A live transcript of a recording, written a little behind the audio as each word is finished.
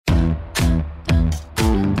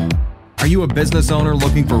Are you a business owner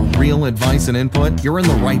looking for real advice and input? You're in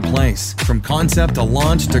the right place. From concept to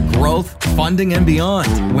launch to growth, funding, and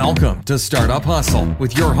beyond. Welcome to Startup Hustle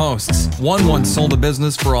with your hosts. One once sold a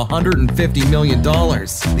business for $150 million.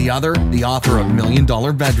 The other, the author of $1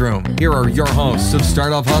 Million Bedroom. Here are your hosts of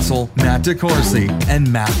Startup Hustle, Matt DeCoursey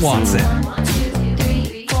and Matt Watson. 1, 2,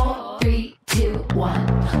 3, 4, 3, 2, 1.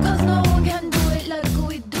 'Cause no one can do it like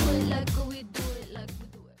we do it, like we do it, like we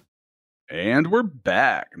do it. And we're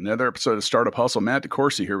back. Another episode of Startup Hustle. Matt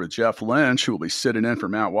DeCoursey here with Jeff Lynch, who will be sitting in for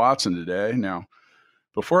Matt Watson today. Now,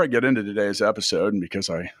 before I get into today's episode, and because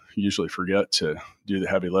I usually forget to do the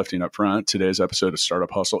heavy lifting up front, today's episode of Startup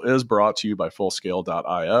Hustle is brought to you by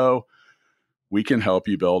Fullscale.io. We can help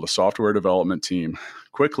you build a software development team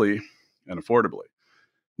quickly and affordably.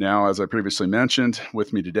 Now, as I previously mentioned,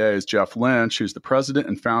 with me today is Jeff Lynch, who's the president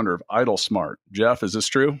and founder of IdleSmart. Jeff, is this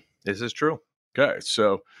true? This is true. Okay,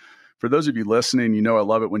 so for those of you listening, you know I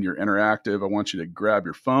love it when you're interactive. I want you to grab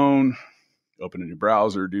your phone, open a new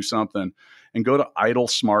browser, do something, and go to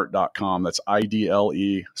idlesmart.com. That's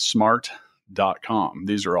IDLE smart.com.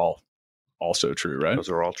 These are all also true, right? Those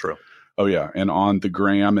are all true. Oh, yeah. And on the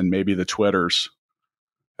Gram and maybe the Twitters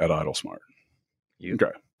at IdleSmart.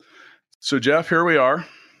 Okay. So, Jeff, here we are.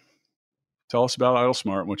 Tell us about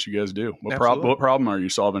IdleSmart and what you guys do. What problem are you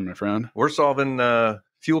solving, my friend? We're solving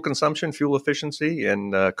fuel consumption, fuel efficiency,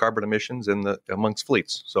 and carbon emissions amongst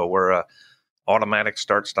fleets. So we're a automatic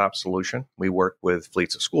start-stop solution. We work with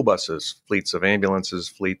fleets of school buses, fleets of ambulances,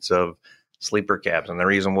 fleets of sleeper cabs. And the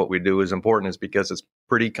reason what we do is important is because it's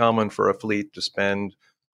pretty common for a fleet to spend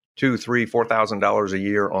 $2,000, $3,000, $4,000 a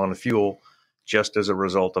year on fuel just as a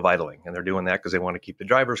result of idling. And they're doing that because they want to keep the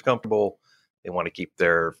drivers comfortable. They want to keep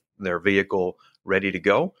their vehicle ready to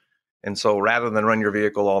go. And so rather than run your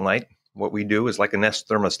vehicle all night, what we do is like a Nest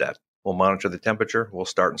thermostat. We'll monitor the temperature. We'll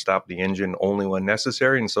start and stop the engine only when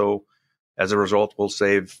necessary. And so as a result, we'll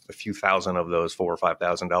save a few thousand of those $4,000 or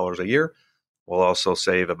 $5,000 a year. We'll also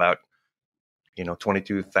save about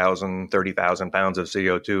 22,000, 30,000 pounds of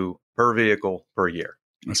CO2 per vehicle per year.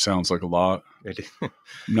 That sounds like a lot. I'm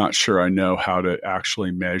not sure I know how to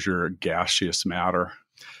actually measure gaseous matter.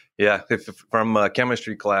 Yeah, if from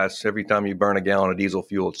chemistry class, every time you burn a gallon of diesel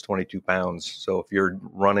fuel, it's 22 pounds. So if you're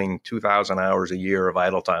running 2,000 hours a year of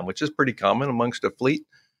idle time, which is pretty common amongst a fleet,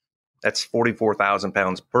 that's 44,000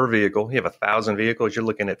 pounds per vehicle. You have 1,000 vehicles, you're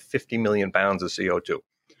looking at 50 million pounds of CO2.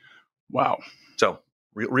 Wow. So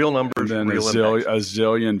real numbers. And then real a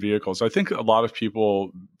zillion vehicles. I think a lot of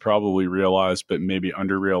people probably realize, but maybe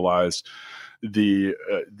under-realize the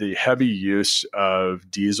heavy use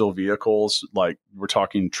of diesel vehicles, like we're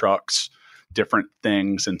talking trucks, different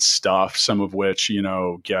things and stuff, some of which,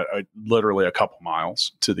 get literally a couple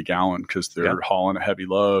miles to the gallon because they're hauling a heavy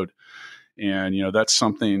load. And, that's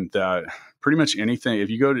something that pretty much anything,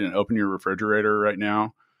 if you go to and open your refrigerator right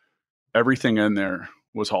now, everything in there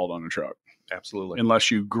was hauled on a truck. Absolutely.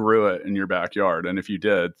 Unless you grew it in your backyard. And if you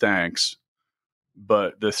did, thanks.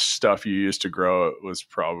 But the stuff you used to grow it was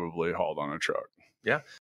probably hauled on a truck. Yeah.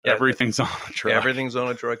 Everything's on a truck. Everything's on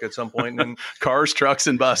a truck at some point. And cars, trucks,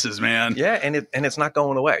 and buses, man. Yeah, and it's not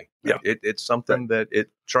going away. Yeah. It's something that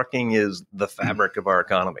trucking is the fabric of our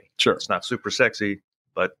economy. Sure. It's not super sexy,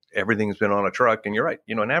 but everything's been on a truck. And you're right.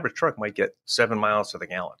 An average truck might get 7 miles to the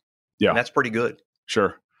gallon. Yeah. And that's pretty good.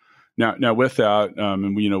 Sure. Now with that,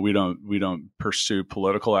 and we don't pursue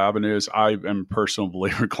political avenues. I am a personal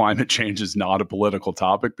believer climate change is not a political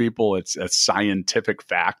topic, people. It's a scientific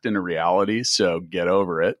fact and a reality. So get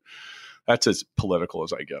over it. That's as political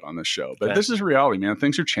as I get on this show. But This is reality, man.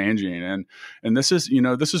 Things are changing, and this is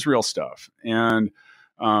this is real stuff. And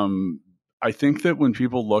I think that when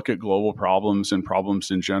people look at global problems and problems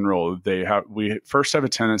in general, we first have a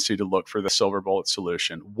tendency to look for the silver bullet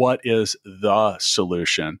solution. What is the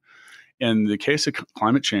solution? In the case of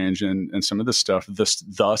climate change and some of this stuff,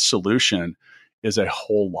 the solution is a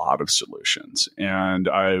whole lot of solutions. And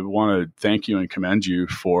I want to thank you and commend you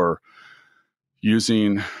for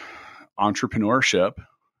using entrepreneurship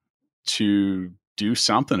to do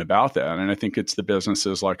something about that. And I think it's the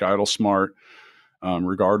businesses like IdleSmart,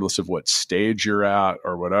 regardless of what stage you're at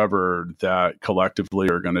or whatever, that collectively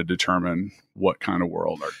are going to determine what kind of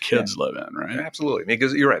world our kids live in, right? Absolutely.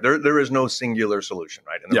 Because you're right. There is no singular solution,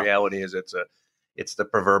 right? And the reality is it's the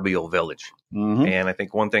proverbial village. Mm-hmm. And I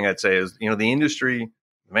think one thing I'd say is, the industry,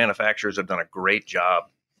 the manufacturers have done a great job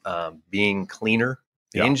being cleaner.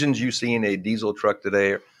 The engines you see in a diesel truck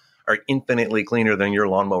today are infinitely cleaner than your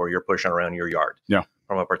lawnmower you're pushing around your yard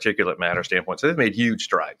from a particulate matter standpoint. So they've made huge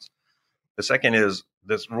strides. The second is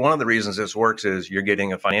one of the reasons this works is you're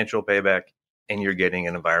getting a financial payback and you're getting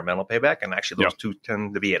an environmental payback. And actually, those two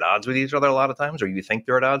tend to be at odds with each other a lot of times, or you think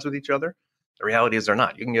they're at odds with each other. The reality is they're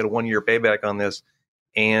not. You can get a 1-year payback on this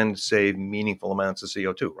and save meaningful amounts of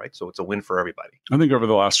CO2, right? So it's a win for everybody. I think over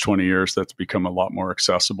the last 20 years, that's become a lot more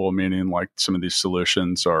accessible, meaning like some of these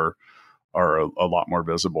solutions are a lot more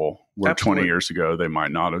visible. Where Absolutely. 20 years ago, they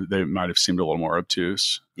might have seemed a little more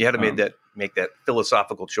obtuse. You had to make that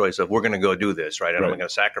philosophical choice of, we're going to go do this, right? And I'm going to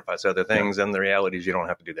sacrifice other things. And the reality is you don't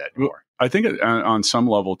have to do that anymore. I think on some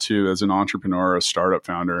level too, as an entrepreneur, a startup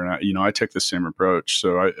founder, and I take the same approach.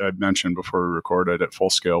 So I mentioned before we recorded, at Full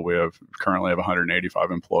Scale, we currently have 185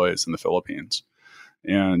 employees in the Philippines,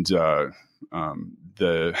 and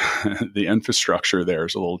the infrastructure there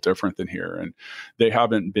is a little different than here, and they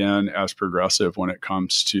haven't been as progressive when it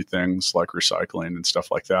comes to things like recycling and stuff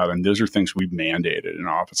like that. And those are things we've mandated in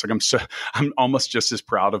our office. Like I'm almost just as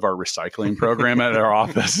proud of our recycling program at our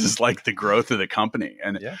office as like the growth of the company.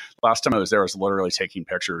 And last time I was there, I was literally taking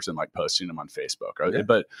pictures and like posting them on Facebook. Yeah.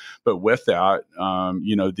 But with that,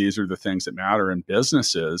 these are the things that matter, and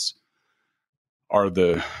businesses are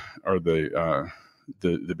the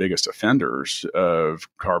biggest offenders of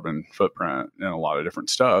carbon footprint and a lot of different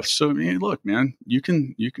stuff. So, I mean, look, man, we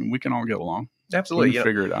can all get along. Absolutely. We can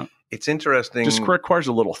figure it out. It's interesting. Just requires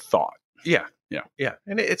a little thought. Yeah.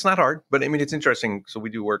 And it's not hard, but I mean, it's interesting. So we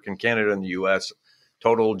do work in Canada and the US,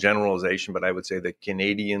 total generalization, but I would say that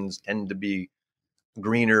Canadians tend to be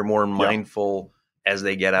greener, more mindful as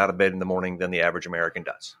they get out of bed in the morning than the average American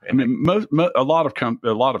does. And I mean, a lot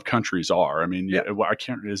of countries are. I mean, I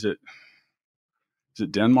can't. Is it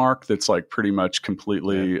Denmark that's like pretty much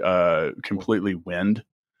completely wind?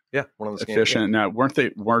 Yeah, one of the efficient. Now, weren't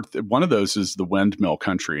one of those is the windmill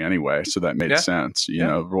country anyway, so that made sense. You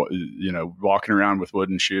know, walking around with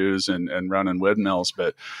wooden shoes and running windmills,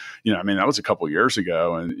 but I mean, that was a couple of years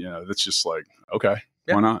ago, and that's just like, okay,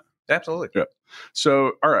 why not? Absolutely. Yeah.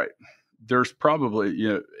 So, all right, there's probably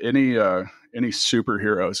any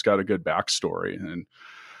superhero's got a good backstory, and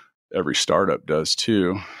every startup does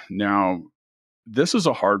too. Now, this is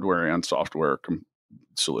a hardware and software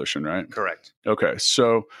solution, right? Correct. Okay.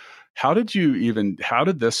 So how did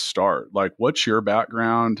this start? Like, what's your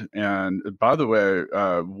background? And by the way,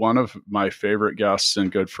 one of my favorite guests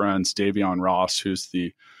and good friends, Davion Ross, who's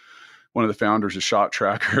one of the founders of Shot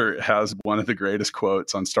Tracker, has one of the greatest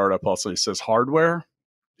quotes on Startup Hustle. He says, "Hardware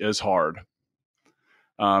is hard."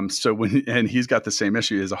 And he's got the same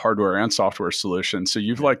issue as a hardware and software solution. So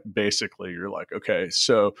you're like, okay,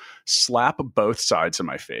 so slap both sides of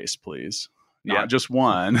my face, please. Not just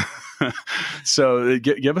one. So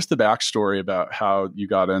give us the backstory about how you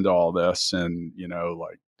got into all this, and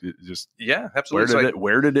absolutely.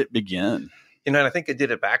 Where did it begin? And I think I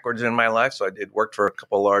did it backwards in my life. So I did work for a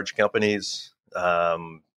couple of large companies.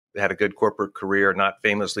 Had a good corporate career, not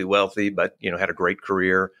famously wealthy, but had a great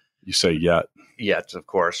career. You say yet. Yet, of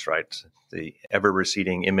course, right? The ever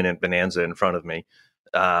receding imminent bonanza in front of me.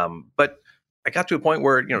 But I got to a point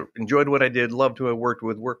where, enjoyed what I did, loved to have worked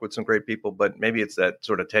with some great people, but maybe it's that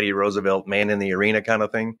sort of Teddy Roosevelt man in the arena kind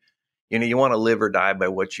of thing. You want to live or die by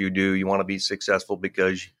what you do. You want to be successful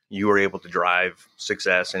because you are able to drive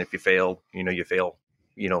success. And if you fail, you fail,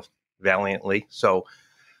 valiantly. So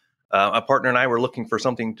a partner and I were looking for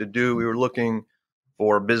something to do. We were looking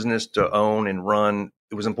for a business to own and run.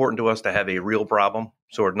 It was important to us to have a real problem.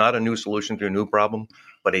 So not a new solution to a new problem,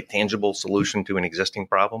 but a tangible solution to an existing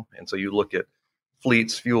problem. And so you look at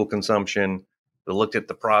fleets, fuel consumption, we looked at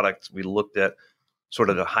the products, we looked at sort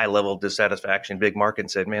of the high level of dissatisfaction, big market,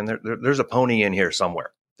 and said, man, there's a pony in here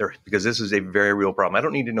somewhere because this is a very real problem. I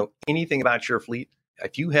don't need to know anything about your fleet.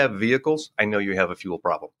 If you have vehicles, I know you have a fuel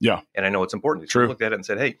problem. Yeah. And I know it's important. So we looked at it and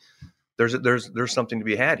said, hey, there's something to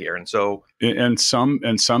be had here. And so in some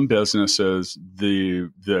businesses,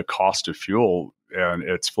 the cost of fuel and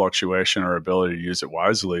its fluctuation or ability to use it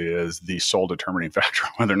wisely is the sole determining factor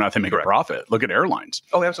on whether or not they make a profit. Look at airlines.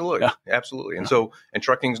 Oh, absolutely. Yeah. Absolutely. And and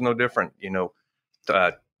trucking's no different.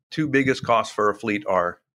 Two biggest costs for a fleet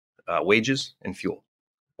are wages and fuel.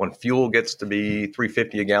 When fuel gets to be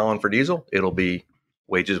 $3.50 a gallon for diesel, it'll be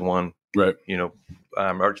wages one, right?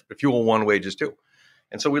 Or fuel one, wages two.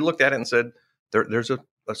 And so we looked at it and said, there's a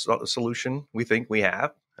solution we think we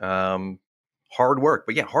have. Hard work,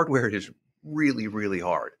 but hardware is really, really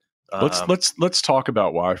hard. Let's talk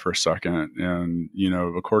about why for a second. And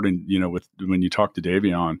according with when you talk to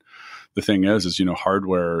Davion, the thing is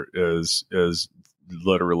hardware is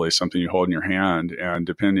literally something you hold in your hand, and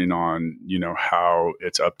depending on how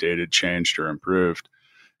it's updated, changed, or improved,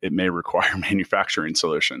 it may require manufacturing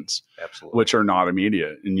solutions, absolutely, which are not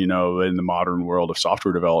immediate. And in the modern world of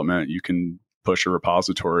software development, you can push a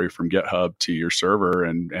repository from GitHub to your server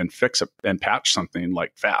and fix it and patch something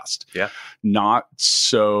like fast. Yeah. Not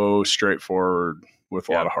so straightforward with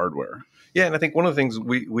a lot of hardware. Yeah, and I think one of the things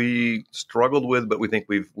we struggled with, but we think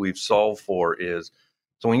we've solved for is,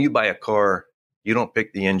 so when you buy a car, you don't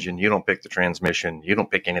pick the engine, you don't pick the transmission, you don't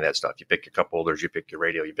pick any of that stuff. You pick your cup holders, you pick your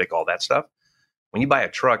radio, you pick all that stuff. When you buy a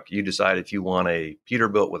truck, you decide if you want a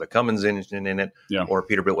Peterbilt with a Cummins engine in it or a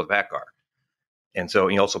Peterbilt with a PACCAR. And so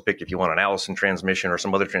you also pick if you want an Allison transmission or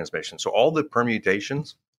some other transmission. So all the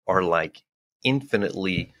permutations are like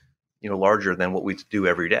infinitely, larger than what we do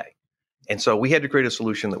every day. And so we had to create a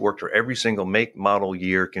solution that worked for every single make, model,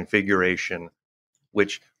 year, configuration,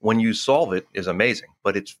 which when you solve it is amazing,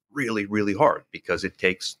 but it's really, really hard because it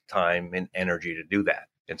takes time and energy to do that.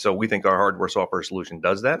 And so we think our hardware software solution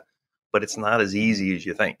does that, but it's not as easy as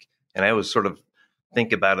you think. And I always sort of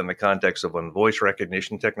think about it in the context of when voice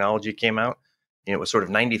recognition technology came out, it was sort of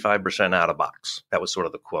 95% out of box. That was sort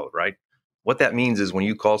of the quote, right? What that means is when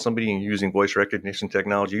you call somebody and you're using voice recognition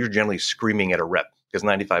technology, you're generally screaming at a rep because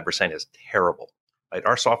 95% is terrible. Right?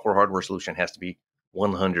 Our software hardware solution has to be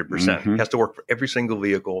 100%. It has to work for every single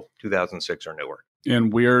vehicle, 2006 or newer.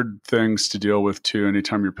 And weird things to deal with too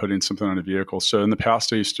anytime you're putting something on a vehicle. So in the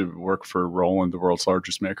past, I used to work for Roland, the world's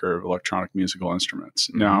largest maker of electronic musical instruments.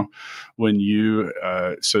 Now, when you,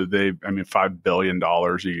 $5 billion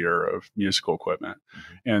a year of musical equipment.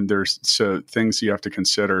 And there's things you have to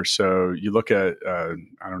consider. So you look at,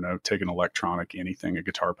 take an electronic anything, a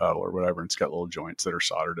guitar pedal or whatever, and it's got little joints that are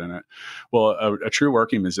soldered in it. Well, a true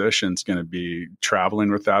working musician is going to be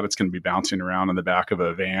traveling with that. It's going to be bouncing around in the back of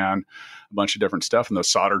a van, a bunch of different stuff, and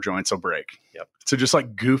those solder joints will break. Yep. So just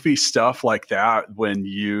like goofy stuff like that, when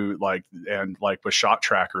you like with Shot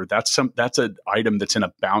Tracker, that's an item that's in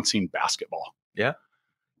a bouncing basketball. Yeah.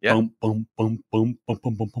 Boom, boom, boom, boom, boom,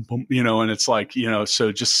 boom, boom, boom, boom. And it's like,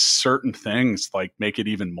 so just certain things like make it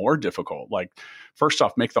even more difficult. Like first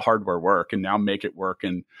off, make the hardware work, and now make it work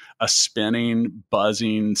in a spinning,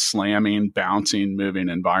 buzzing, slamming, bouncing, moving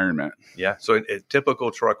environment. Yeah. So a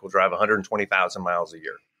typical truck will drive 120,000 miles a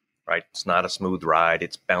year, right? It's not a smooth ride.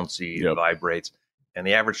 It's bouncy, it vibrates. And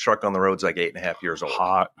the average truck on the road is like 8.5 years old.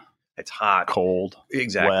 Hot. It's hot. Cold.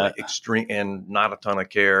 Exactly. Wet. Extreme, and not a ton of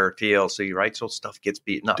care, TLC, right? So stuff gets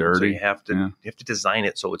beaten up. Dirty. So you have to design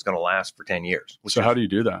it so it's going to last for 10 years. So how do you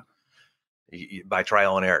do that? By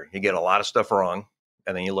trial and error. You get a lot of stuff wrong,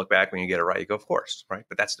 and then you look back when you get it right, you go, of course, right?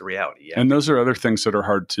 But that's the reality. Yeah. And those are other things that are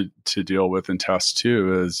hard to deal with and test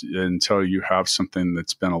too, is until you have something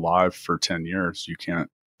that's been alive for 10 years, you can't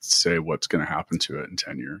say what's going to happen to it in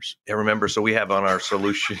 10 years. Yeah, remember, so we have on our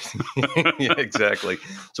solution, yeah, exactly.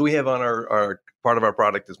 So we have on our part of our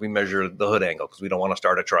product is we measure the hood angle because we don't want to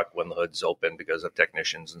start a truck when the hood's open because of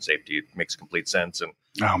technicians and safety. It makes complete sense. And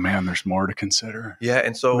oh man, there's more to consider. Yeah,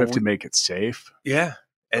 and so we have to make it safe. Yeah,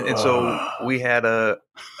 and so we had a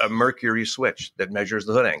Mercury switch that measures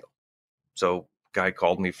the hood angle. So guy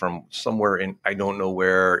called me from somewhere in I don't know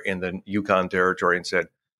where in the Yukon territory and said,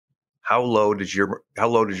 How low does your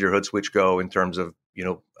hood switch go in terms of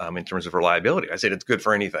reliability? I said, it's good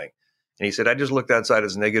for anything. And he said, I just looked outside,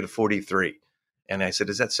 it's negative 43. And I said,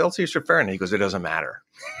 is that Celsius or Fahrenheit? He goes, it doesn't matter.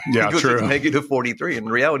 Yeah, he goes, true. It's negative 43. And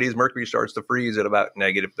the reality is mercury starts to freeze at about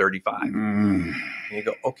negative 35. And you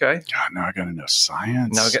go, okay. God, now I got to know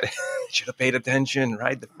science. Now I should have paid attention,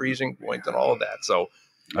 right? The freezing point and all of that. So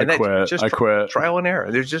I quit. Trial and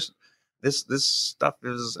error. There's just this stuff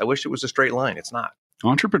is, I wish it was a straight line. It's not.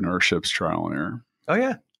 Entrepreneurship's trial and error. Oh,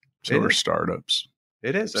 yeah. So are startups.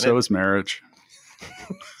 It is. So is marriage.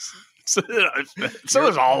 So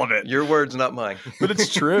is all of it. Your words, not mine. But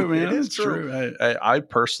it's true, man. It is it's true. I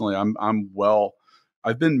personally,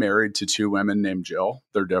 I've been married to two women named Jill.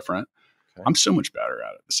 They're different. Okay. I'm so much better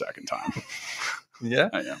at it the second time. Yeah.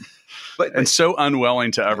 I am. But so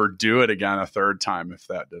unwilling to ever do it again a third time if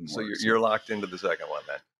that didn't work. So you're locked into the second one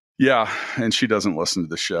then. Yeah, and she doesn't listen to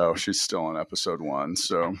the show. She's still on episode 1.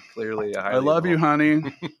 So clearly, I love you, honey.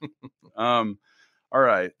 All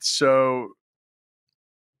right, so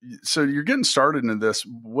you're getting started into this.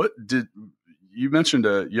 What did you mentioned?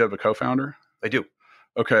 You have a co-founder? I do.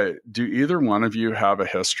 Okay. Do either one of you have a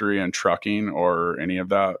history in trucking or any of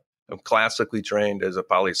that? I'm classically trained as a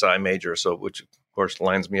poli-sci major, which of course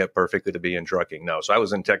lines me up perfectly to be in trucking. No, so I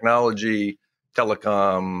was in technology,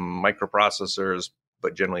 telecom, microprocessors,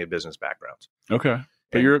 but generally a business background. Okay.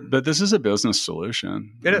 But this is a business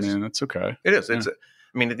solution. It is. I mean, that's okay. It is. It's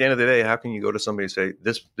I mean, at the end of the day, how can you go to somebody and say,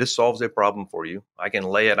 this solves a problem for you? I can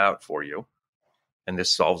lay it out for you. And this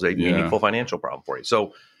solves a meaningful financial problem for you.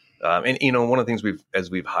 So, and one of the things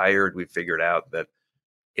we've hired, we've figured out that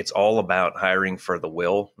it's all about hiring for the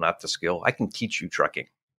will, not the skill. I can teach you trucking.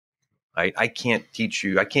 I can't teach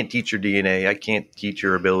you. I can't teach your DNA. I can't teach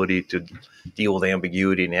your ability to deal with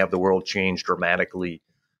ambiguity and have the world change dramatically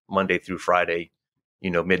Monday through Friday,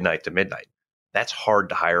 midnight to midnight. That's hard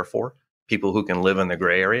to hire for people who can live in the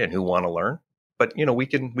gray area and who want to learn. But, we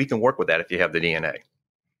can work with that if you have the DNA.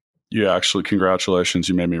 Yeah, actually, congratulations.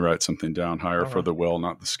 You made me write something down. Hire for the will,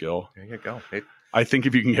 not the skill. There you go. I think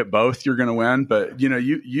if you can get both, you're going to win. But,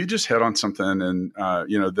 you just hit on something, and,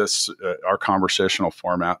 this, our conversational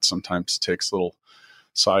format sometimes takes little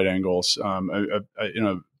side angles.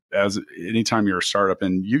 As anytime you're a startup,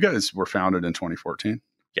 and you guys were founded in 2014.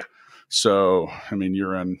 Yeah. So,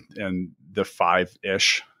 you're in the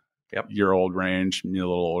 5-ish year old range, a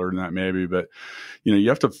little older than that maybe, but you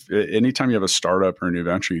have to, anytime you have a startup or a new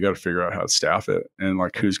venture, you got to figure out how to staff it and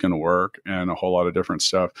like who's going to work and a whole lot of different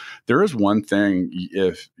stuff. There is one thing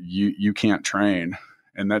if you can't train,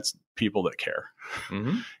 and that's people that care.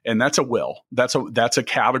 Mm-hmm. And that's a will. That's a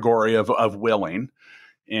category of willing.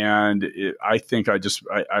 And I think I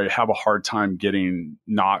have a hard time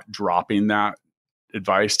not dropping that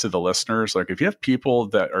advice to the listeners. Like if you have people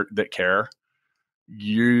that care,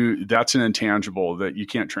 that's an intangible that you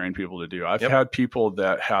can't train people to do. I've had people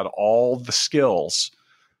that had all the skills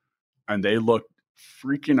and they looked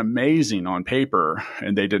freaking amazing on paper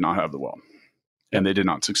and they did not have the will and they did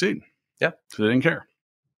not succeed. Yeah. So they didn't care.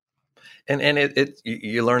 And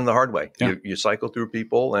you learn the hard way. Yeah. You cycle through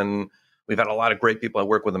people, and we've had a lot of great people. I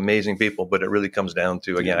work with amazing people, but it really comes down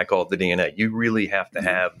to, again, I call it the DNA. You really have to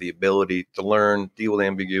have the ability to learn, deal with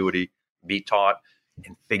ambiguity, be taught,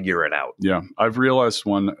 and figure it out. Yeah. I've realized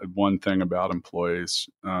one thing about employees.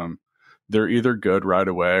 They're either good right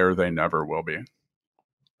away or they never will be.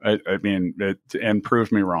 And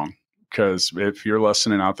prove me wrong. Because if you're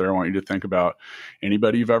listening out there, I want you to think about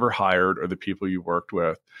anybody you've ever hired or the people you worked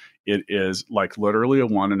with. It is like literally a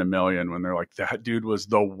 1 in a million when they're like, that dude was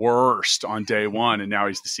the worst on day one and now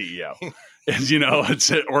he's the CEO. And,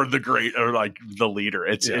 or the great, or like the leader.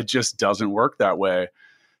 It just doesn't work that way.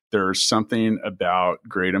 There's something about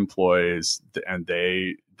great employees and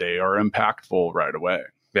they are impactful right away.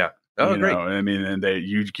 Yeah. Oh, great. And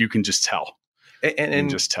you can just tell. And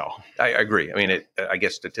just tell. I agree. I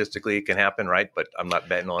guess statistically it can happen, right? But I'm not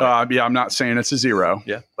betting on it. Yeah, I'm not saying it's a zero.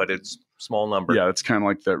 Yeah, but it's small number. Yeah, it's kind of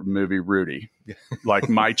like the movie Rudy. Like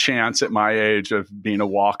my chance at my age of being a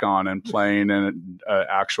walk-on and playing in an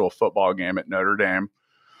actual football game at Notre Dame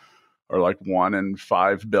are like 1 in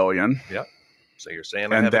 5 billion. Yeah. So you're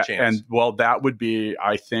saying I have a chance. And well, that would be,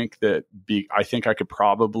 I think I could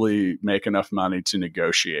probably make enough money to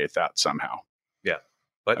negotiate that somehow. Yeah.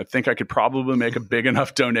 But I think I could probably make a big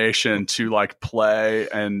enough donation to like play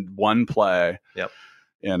and one play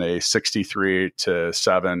in a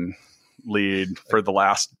 63-7 lead for the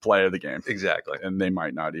last play of the game. Exactly. And it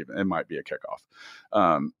might be a kickoff.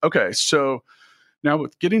 Okay. So now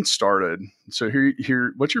with getting started, so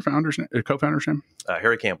here, what's your co-founder's name?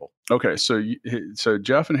 Harry Campbell. Okay. So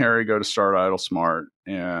Jeff and Harry go to start Idle Smart,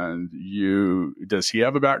 and does he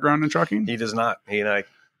have a background in trucking? He does not. He and I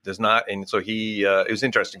does not. And so it was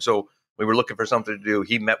interesting. So we were looking for something to do.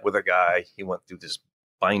 He met with a guy. He went through this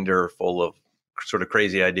binder full of sort of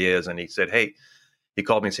crazy ideas. And he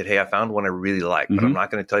called me and said, hey, I found one I really like, but I'm not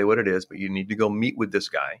going to tell you what it is, but you need to go meet with this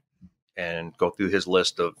guy and go through his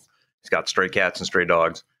list of, he's got stray cats and stray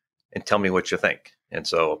dogs, and tell me what you think. And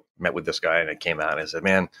so I met with this guy and I came out and I said,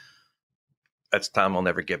 man, that's time I'll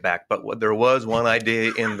never get back. But there was one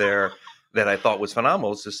idea in there that I thought was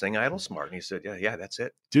phenomenal. It's this thing, Idle Smart. And he said, yeah, that's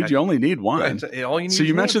it. Dude, you only need one. All you need so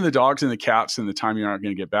you mentioned the dogs and the cats and the time you aren't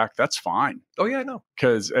going to get back. That's fine. Oh yeah, I know.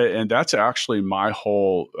 And that's actually my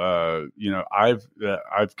whole, I have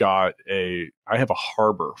a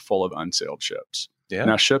harbor full of unsailed ships. Yeah.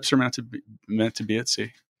 Now ships are meant to be at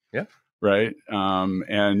sea. Yeah. Right.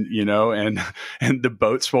 And the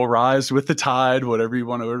boats will rise with the tide, whatever you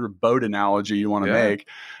want to, whatever boat analogy you want to make.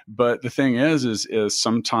 But the thing is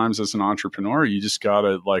sometimes as an entrepreneur, you just got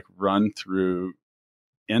to like run through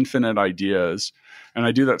infinite ideas. And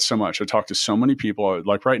I do that so much. I talk to so many people.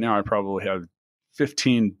 Like right now, I probably have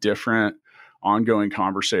 15 different ongoing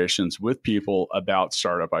conversations with people about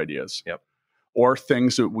startup ideas. Yep. Or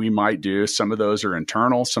things that we might do. Some of those are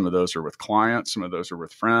internal, some of those are with clients, some of those are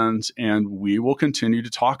with friends, and we will continue to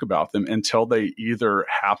talk about them until they either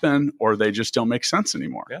happen or they just don't make sense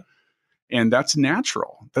anymore. Yeah. And that's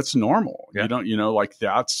natural. That's normal. Yeah.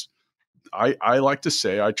 I like to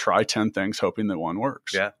say I try 10 things hoping that one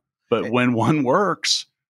works. Yeah. But when one works,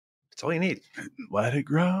 that's all you need. Let it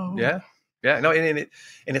grow. Yeah. Yeah. No, and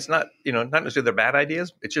it's not, not necessarily they're bad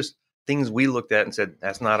ideas. It's just things we looked at and said,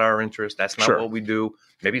 that's not our interest. That's not what we do.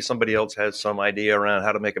 Maybe somebody else has some idea around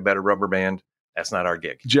how to make a better rubber band. That's not our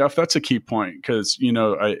gig. Jeff, that's a key point because,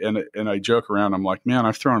 I joke around. I'm like, man,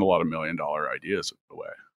 I've thrown a lot of $1 million ideas away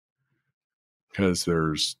because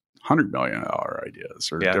there's $100 million ideas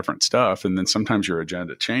or different stuff. And then sometimes your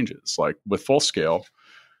agenda changes. Like with Full Scale,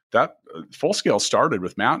 that Full Scale started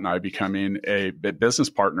with Matt and I becoming business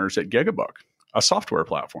partners at Gigabook, a software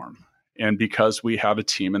platform. And because we had a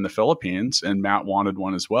team in the Philippines and Matt wanted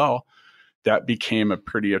one as well, that became a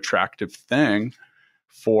pretty attractive thing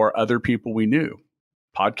for other people we knew,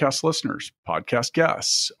 podcast listeners, podcast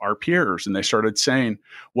guests, our peers. And they started saying,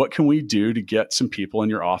 what can we do to get some people in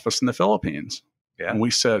your office in the Philippines? Yeah. And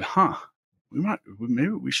we said, maybe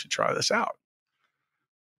we should try this out.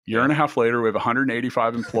 Year and a half later, we have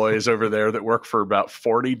 185 employees over there that work for about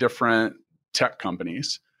 40 different tech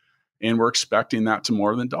companies. And we're expecting that to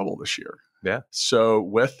more than double this year. Yeah. So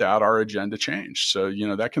with that, our agenda changed. So,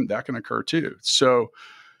 that can occur too. So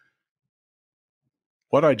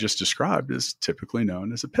what I just described is typically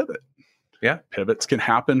known as a pivot. Yeah. Pivots can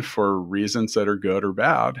happen for reasons that are good or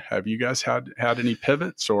bad. Have you guys had any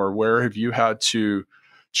pivots, or where have you had to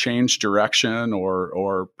change direction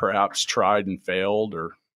or perhaps tried and failed?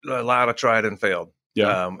 Or a lot of tried and failed.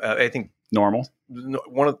 Yeah. I think normal.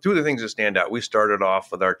 Two of the things that stand out, we started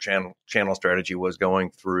off with our channel strategy was going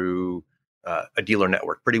through a dealer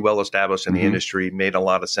network, pretty well established in the industry, made a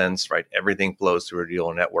lot of sense, right? Everything flows through a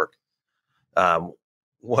dealer network.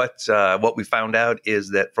 What we found out is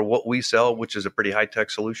that for what we sell, which is a pretty high tech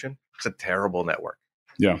solution, it's a terrible network.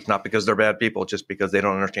 Yeah. It's not because they're bad people, just because they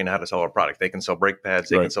don't understand how to sell a product. They can sell brake pads,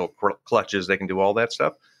 they can sell clutches, they can do all that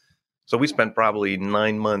stuff. So we spent probably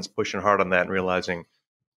 9 months pushing hard on that and realizing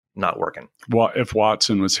not working. Well, if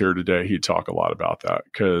Watson was here today, he'd talk a lot about that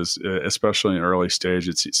because especially in early stage,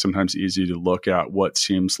 it's sometimes easy to look at what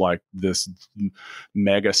seems like this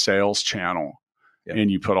mega sales channel. Yep.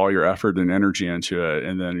 And you put all your effort and energy into it,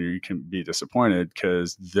 and then you can be disappointed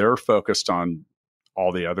because they're focused on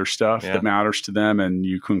all the other stuff that matters to them, and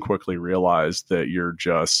you can quickly realize that you're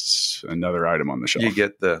just another item on the shelf. You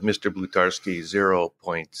get the Mr. Blutarsky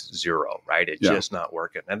 0.0, right? It's just not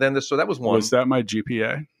working. And then so that was one. Was that my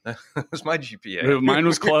GPA? It was my GPA. Mine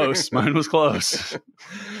was close. Mine was close.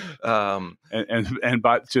 And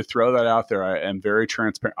but to throw that out there, I am very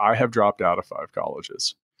transparent. I have dropped out of 5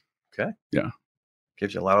 colleges. Okay. Yeah.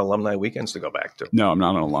 Gives you a lot of alumni weekends to go back to. No, I'm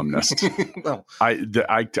not an alumnus. No.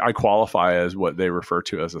 I qualify as what they refer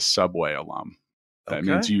to as a Subway alum. That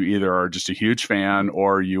means you either are just a huge fan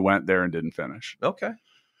or you went there and didn't finish. Okay.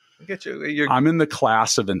 I get you. I'm in the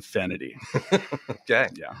class of infinity. Okay.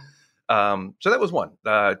 Yeah. So that was one.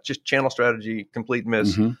 Just channel strategy, complete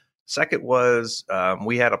miss. Second was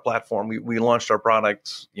we had a platform. We launched our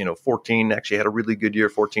products, 14, actually had a really good year,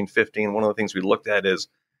 14, 15. One of the things we looked at is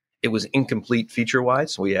it was incomplete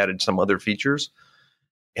feature-wise, so we added some other features,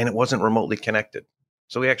 and it wasn't remotely connected.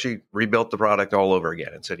 So we actually rebuilt the product all over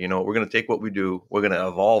again and said, we're going to take what we do, we're going to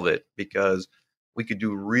evolve it because we could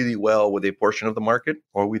do really well with a portion of the market,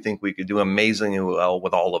 or we think we could do amazingly well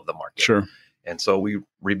with all of the market. Sure. And so we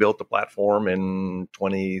rebuilt the platform in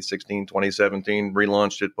 2016, 2017,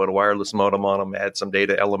 relaunched it, put a wireless modem on them, add some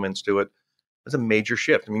data elements to it. It's a major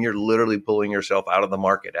shift. I mean, you're literally pulling yourself out of the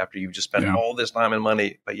market after you've just spent all this time and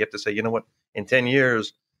money. But you have to say, you know what? In 10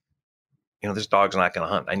 years, this dog's not going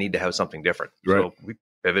to hunt. I need to have something different. Right. So we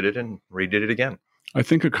pivoted and redid it again. I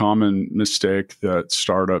think a common mistake that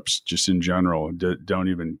startups just in general don't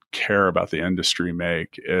even care about the industry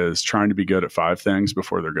make is trying to be good at 5 things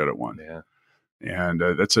before they're good at 1. Yeah. And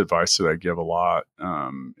that's advice that I give a lot.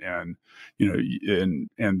 And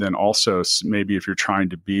then also maybe if you're trying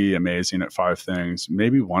to be amazing at 5 things,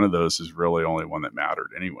 maybe one of those is really only one that mattered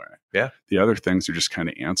anyway. Yeah. The other things are just kind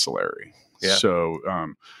of ancillary. Yeah. So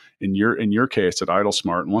in your case at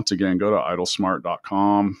IdleSmart, and once again, go to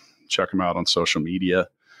idlesmart.com, check them out on social media,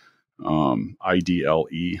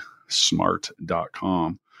 IDLE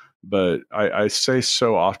smart.com. But I say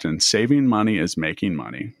so often, saving money is making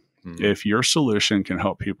money. Mm-hmm. If your solution can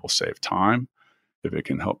help people save time, if it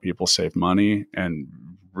can help people save money, and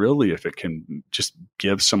really if it can just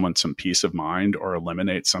give someone some peace of mind or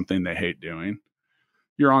eliminate something they hate doing,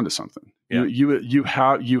 you're onto something. Yeah. You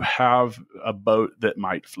have a boat that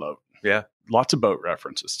might float. Yeah. Lots of boat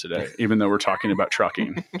references today, even though we're talking about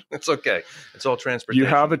trucking. It's okay. It's all transportation. You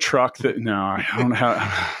have a truck that I don't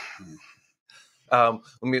have. Let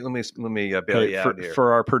me bail you out here.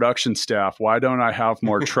 For our production staff, why don't I have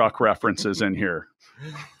more truck references in here?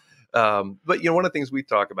 But one of the things we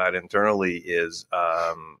talk about internally is,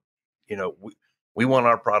 we want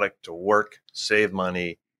our product to work, save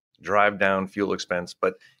money, drive down fuel expense.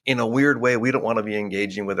 But in a weird way, we don't want to be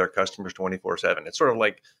engaging with our customers 24/7. It's sort of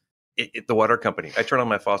like the water company. I turn on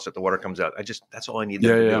my faucet, the water comes out. That's all I need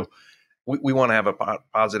them to do. We want to have a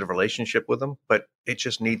positive relationship with them, but it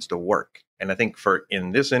just needs to work. And I think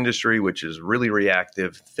in this industry, which is really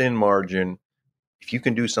reactive, thin margin, if you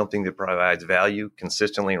can do something that provides value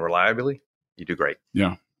consistently and reliably, you do great.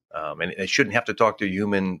 Yeah. And they shouldn't have to talk to a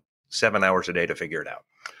human 7 hours a day to figure it out.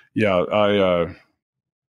 Yeah.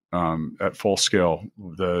 At Full Scale,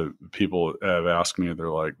 the people have asked me, they're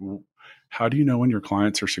like, how do you know when your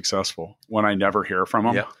clients are successful? When I never hear from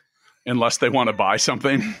them, unless they want to buy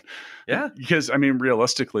something. Yeah. Because I mean,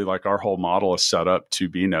 realistically, like our whole model is set up to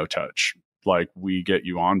be no touch. Like we get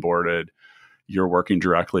you onboarded. You're working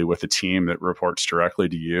directly with a team that reports directly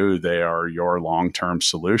to you. They are your long-term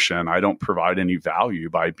solution. I don't provide any value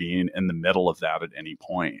by being in the middle of that at any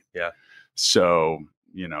point. Yeah. So,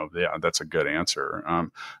 that's a good answer.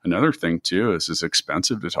 Another thing too is it's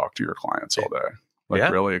expensive to talk to your clients all day.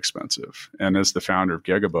 Really expensive. And as the founder of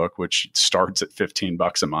Gigabook, which starts at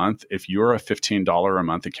 $15 a month, if you're a $15 a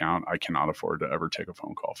month account, I cannot afford to ever take a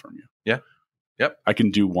phone call from you. Yeah. Yep. I can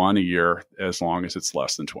do one a year as long as it's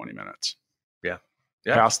less than 20 minutes. Yeah.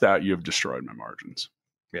 Past that, you have destroyed my margins.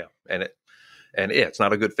 Yeah. And it's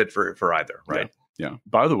not a good fit for either, right? Yeah.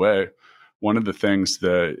 By the way, one of the things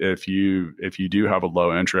that if you do have a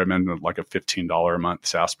low entry, I mean, like a $15 a month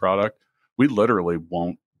SaaS product, we literally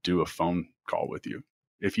won't do a phone call with you.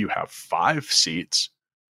 If you have 5 seats,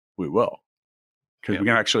 we will, because we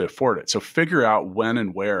can actually afford it. So figure out when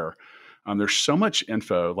and where. There's so much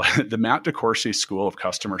info. The Matt DeCourcy School of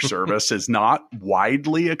Customer Service is not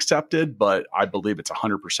widely accepted, but I believe it's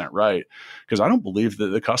 100% right, because I don't believe that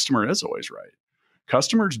the customer is always right.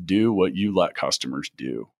 Customers do what you let customers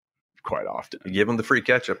do quite often. You give them the free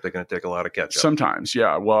ketchup, they're going to take a lot of ketchup. Sometimes,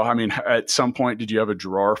 yeah. Well, I mean, at some point, did you have a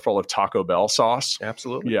drawer full of Taco Bell sauce?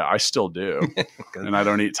 Absolutely. Yeah, I still do. And I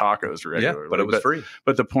don't eat tacos regularly. Yeah, but it was free.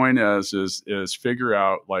 But the point is figure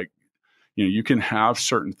out, like, you can have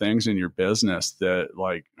certain things in your business that,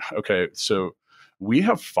 like, okay, so we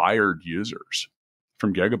have fired users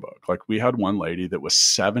from Gigabook. Like, we had one lady that was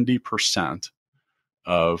 70%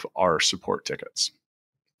 of our support tickets,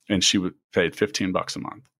 and she paid $15 a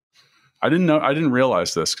month. I didn't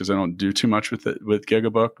realize this because I don't do too much with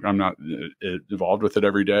Gigabook. I'm not involved with it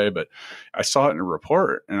every day, but I saw it in a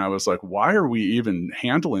report and I was like, why are we even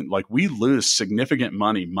handling, like, we lose significant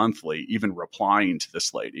money monthly, even replying to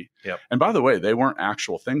this lady. Yep. And by the way, they weren't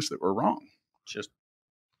actual things that were wrong. Just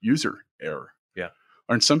user error. Yeah.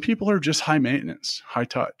 And some people are just high maintenance, high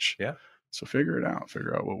touch. Yeah. So figure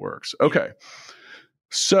out what works. Okay.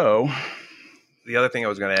 So the other thing I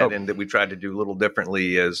was going to add in that we tried to do a little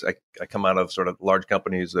differently is I come out of sort of large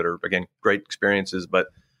companies that are, again, great experiences, but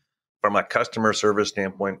from a customer service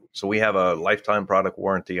standpoint, so we have a lifetime product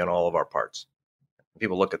warranty on all of our parts.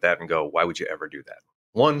 People look at that and go, why would you ever do that?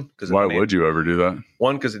 One, because why would you ever do that?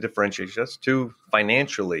 One, because it differentiates us. Two,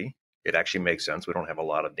 financially, it actually makes sense. We don't have a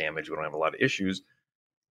lot of damage. We don't have a lot of issues.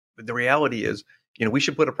 But the reality is, we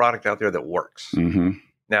should put a product out there that works. Mm-hmm.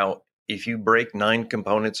 Now, if you break 9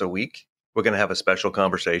 components a week, we're going to have a special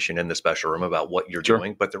conversation in the special room about what you're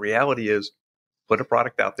doing. But the reality is, put a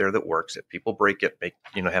product out there that works. If people break it,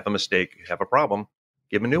 have a mistake, have a problem,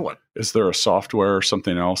 give them a new one. Is there a software or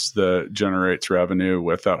something else that generates revenue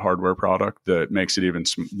with that hardware product that makes it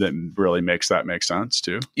that really makes that make sense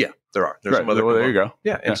too? Yeah, there are. There's some other. Well, there you go.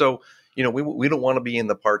 Yeah, and so we don't want to be in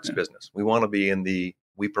the parts business. We want to be in the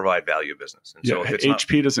we provide value business. And so if it's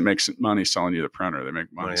HP doesn't make money selling you the printer; they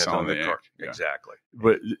make money selling the ink. Exactly.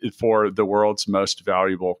 But for the world's most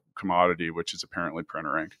valuable commodity, which is apparently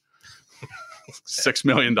printer ink. $6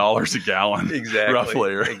 million a gallon, exactly,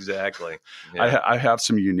 roughly. Exactly. Yeah. I have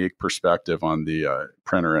some unique perspective on the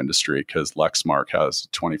printer industry because Lexmark has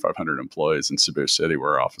 2,500 employees in Cebu City,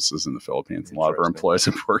 where our office is in the Philippines. And a lot of our employees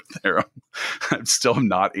have worked there. I've still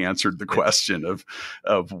not answered the question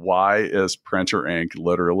of why is printer ink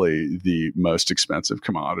literally the most expensive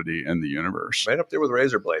commodity in the universe? Right up there with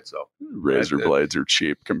razor blades, though. Razor blades are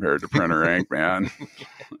cheap compared to printer ink, man.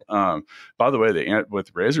 By the way,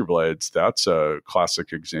 with razor blades, that's a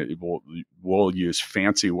classic example. We'll use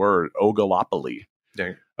fancy word, oligopoly.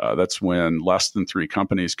 Yeah. That's when less than 3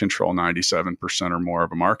 companies control 97% or more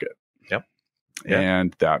of a market. Yep.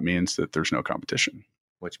 And that means that there's no competition.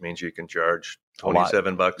 Which means you can charge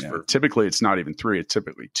 $27 for. Typically, it's not even 3; it's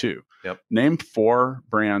typically 2. Yep. Name 4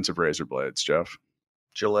 brands of razor blades, Jeff.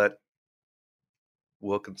 Gillette,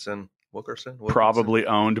 Wilkinson. Probably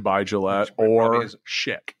owned by Gillette or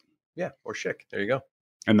Schick. Yeah, or Schick. There you go.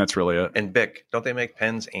 And that's really it. And Bic. Don't they make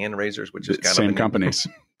pens and razors, which is kind same of companies.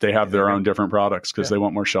 They have their own different products because they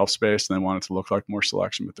want more shelf space and they want it to look like more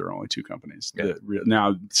selection, but there are only two companies. Yeah.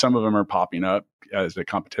 Now, some of them are popping up as a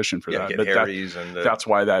competition for that, but that's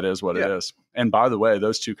why that is what it is. And by the way,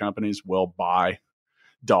 those two companies will buy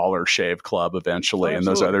Dollar Shave Club eventually and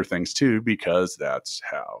those other things too, because that's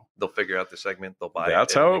how they'll figure out the segment. They'll buy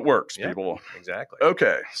that's how it works, people. Exactly.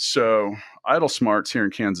 Okay. So Idle Smarts here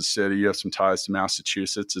in Kansas City. You have some ties to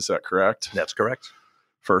Massachusetts. Is that correct? That's correct.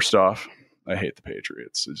 First off, I hate the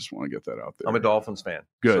Patriots. I just want to get that out there. I'm a Dolphins fan.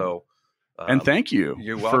 Good. So, and thank you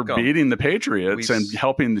for beating the Patriots and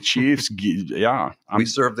helping the Chiefs. We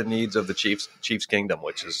serve the needs of the Chiefs Kingdom,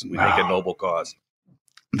 which is, we think, a noble cause.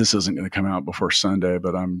 This isn't going to come out before Sunday,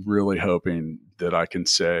 but I'm really hoping that I can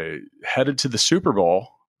say, headed to the Super Bowl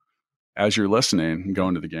as you're listening and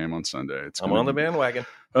going to the game on Sunday. I'm on the bandwagon.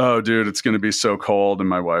 Oh, dude, it's going to be so cold. And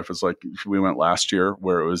my wife was like, we went last year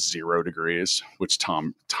where it was 0 degrees, which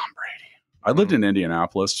Tom Brady. I lived in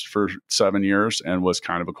Indianapolis for 7 years and was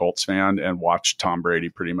kind of a Colts fan and watched Tom Brady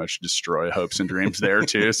pretty much destroy hopes and dreams there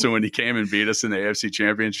too. So when he came and beat us in the AFC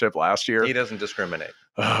Championship last year, he doesn't discriminate.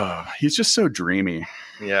 He's just so dreamy.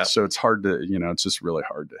 Yeah. So it's hard to, it's just really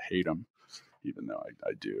hard to hate him, even though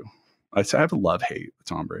I do. I have a love-hate with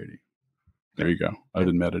Tom Brady. There you go. I've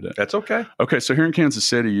admitted it. That's okay. Okay, so here in Kansas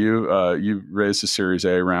City, you raised a Series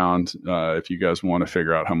A round. If you guys want to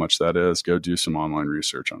figure out how much that is, go do some online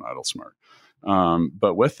research on IdleSmart.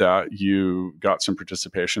 But with that, you got some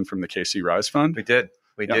participation from the KC Rise Fund. We did.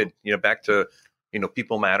 Back to,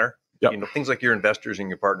 people matter. Yep. Things like your investors and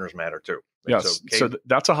your partners matter too. Yes. So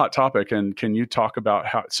that's a hot topic. And can you talk about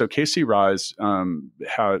how, so KC Rise,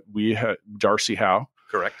 we had Darcy Howe.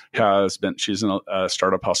 Correct. She's a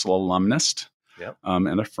Startup Hustle alumnist. Yep.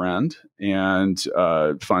 And a friend, and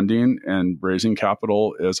funding and raising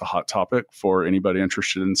capital is a hot topic for anybody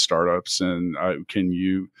interested in startups. And can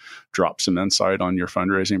you drop some insight on your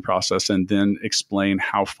fundraising process and then explain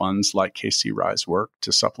how funds like KC Rise work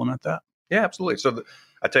to supplement that? Yeah, absolutely. So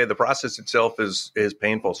I tell you, the process itself is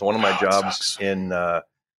painful. So one of my jobs in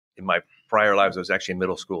my prior lives, I was actually a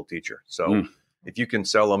middle school teacher. So if you can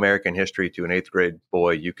sell American history to an 8th grade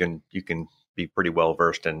boy, you can be pretty well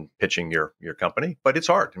versed in pitching your company, but it's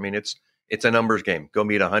hard. I mean, it's a numbers game. Go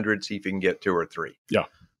meet 100, see if you can get 2 or 3. Yeah.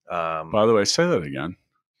 By the way, say that again.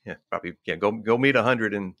 Yeah, probably. Yeah. Go meet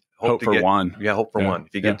 100 and hope for one. Yeah. Hope for one.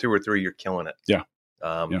 If you get 2 or 3, you're killing it. Yeah.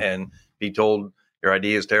 And be told your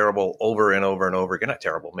idea is terrible over and over and over again. Not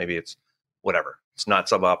terrible. Maybe it's whatever. It's not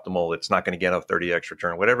suboptimal. It's not going to get a 30x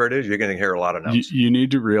return. Whatever it is, you're going to hear a lot of no's. You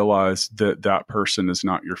need to realize that person is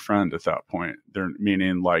not your friend at that point.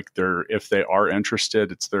 If they are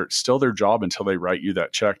interested, it's still their job until they write you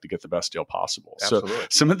that check to get the best deal possible. Absolutely. So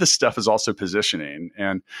some of this stuff is also positioning,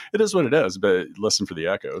 and it is what it is, but listen for the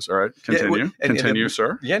echoes. All right. Continue,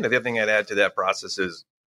 sir. Yeah. And the other thing I'd add to that process is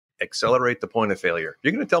accelerate the point of failure.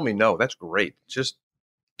 You're going to tell me no. That's great. Just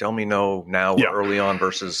tell me no now early on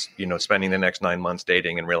versus, spending the next 9 months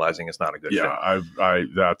dating and realizing it's not a good fit.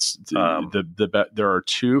 There are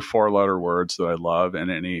 2 4-letter words that I love in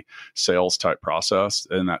any sales type process,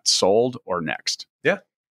 and that's sold or next. Yeah.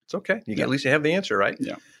 It's okay. At least you have the answer, right?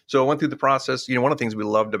 Yeah. So I went through the process. One of the things we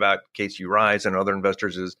loved about KC Rise and other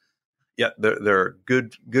investors is, they're a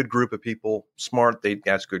good group of people, smart. They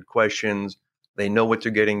ask good questions. They know what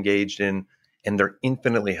to get engaged in. And they're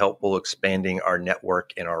infinitely helpful expanding our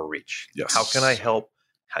network and our reach. Yes. How can I help?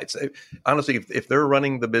 Honestly, if they're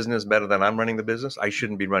running the business better than I'm running the business, I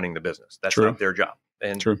shouldn't be running the business. That's not their job.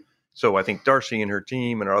 And so I think Darcy and her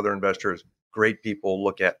team and our other investors, great people,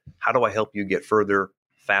 look at how do I help you get further,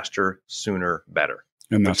 faster, sooner, better.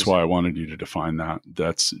 And that's why I wanted you to define that.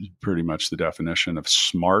 That's pretty much the definition of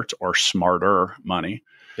smart or smarter money.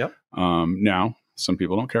 Yep. Now, some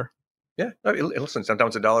people don't care. Yeah. Listen,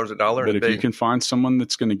 sometimes $1 is $1. But if you can find someone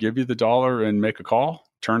that's going to give you the $1 and make a call,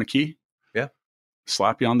 turn a key,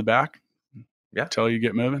 slap you on the back, tell you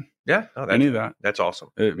get moving. Yeah. Any of that. That's awesome.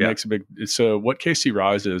 It makes a big, so what KC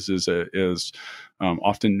Rise is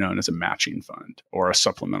often known as a matching fund or a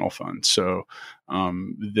supplemental fund. So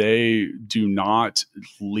they do not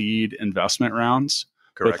lead investment rounds,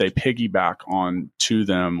 Correct. but they piggyback on to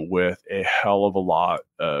them with a hell of a lot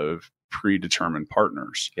of predetermined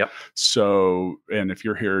partners. Yep. So, and if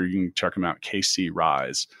you're here, you can check them out, KC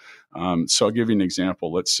Rise. So I'll give you an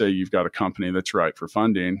example. Let's say you've got a company that's right for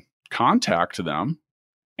funding, contact them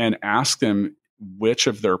and ask them which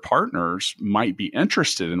of their partners might be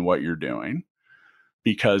interested in what you're doing,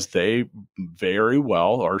 because they very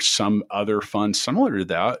well, or some other fund similar to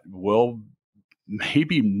that, will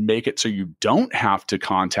maybe make it so you don't have to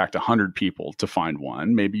contact 100 people to find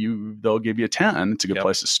one. Maybe they'll give you 10. It's a good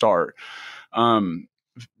place to start.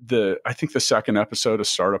 I think the second episode of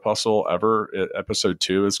Startup Hustle ever, episode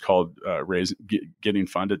 2, is called Getting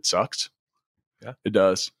Funded Sucks. Yeah, it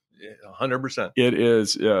does. 100%. It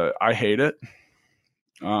is. I hate it.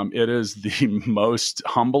 It is the most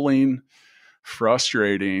humbling,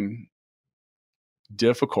 frustrating,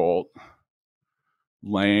 difficult,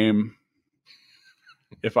 lame.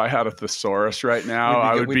 If I had a thesaurus right now,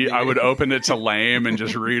 I would open it to lame and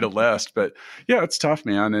just read a list. But yeah, it's tough,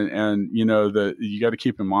 man. And you got to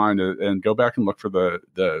keep in mind and go back and look for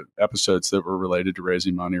the episodes that were related to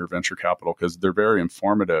raising money or venture capital, because they're very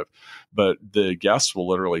informative. But the guests will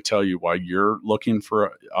literally tell you why you're looking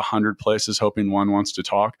for 100 places hoping one wants to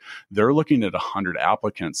talk. They're looking at 100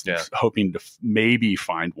 applicants, hoping to maybe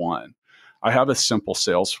find one. I have a simple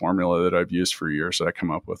sales formula that I've used for years that I come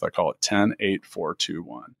up with. I call it 10, 8, 4, 2,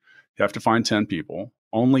 1. You have to find 10 people.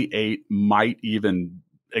 Only 8 might even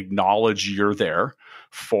acknowledge you're there.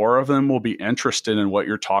 4 of them will be interested in what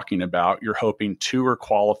you're talking about. You're hoping 2 are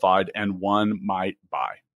qualified and 1 might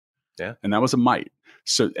buy. Yeah. And that was a might.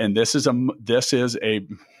 So, and this is a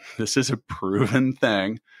proven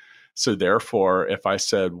thing. So therefore, if I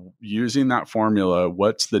said, using that formula,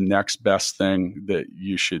 what's the next best thing that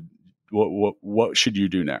you should, what should you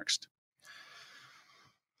do next?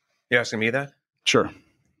 You asking me that? Sure.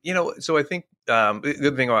 So I think the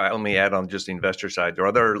good thing, let me add on just the investor side.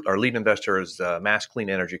 Our lead investor is Mass Clean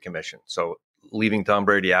Energy Commission. So leaving Tom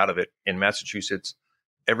Brady out of it, in Massachusetts,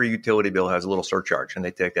 every utility bill has a little surcharge, and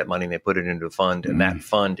they take that money and they put it into a fund, and that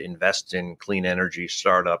fund invests in clean energy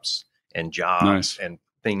startups and jobs and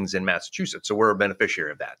things in Massachusetts. So we're a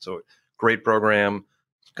beneficiary of that. So great program.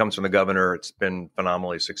 Comes from the governor. It's been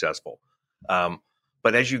phenomenally successful.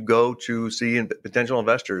 But as you go to see potential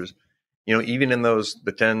investors, even in those,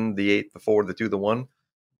 the 10, the 8, the 4, the 2, the 1,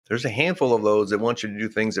 there's a handful of those that want you to do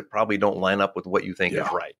things that probably don't line up with what you think is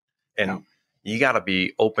right. And you got to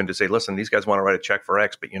be open to say, listen, these guys want to write a check for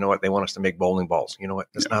X, but you know what? They want us to make bowling balls. You know what?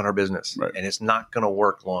 That's not our business. Right. And it's not going to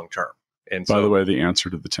work long term. And by the way, the answer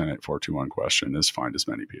to the 10, 8, 4, 2, 1 question is find as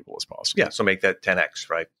many people as possible. Yeah. So make that 10X,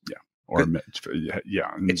 right? Yeah. Or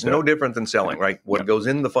it's no different than selling, right? What goes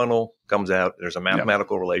in the funnel comes out. There's a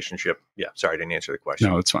mathematical relationship. Yeah. Sorry, I didn't answer the question.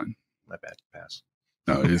 No, it's fine. My bad. Pass.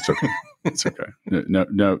 No, it's okay. It's okay.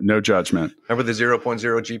 No judgment. Remember the 0.0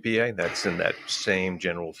 GPA? That's in that same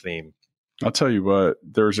general theme. I'll tell you what,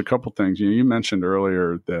 there's a couple things. You mentioned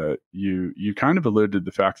earlier that you kind of alluded to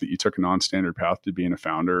the fact that you took a non-standard path to being a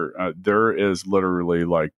founder. There is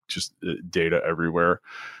literally just data everywhere.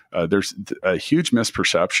 There's a huge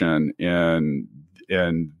misperception in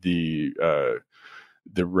the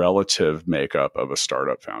relative makeup of a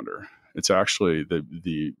startup founder. It's actually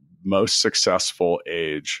the most successful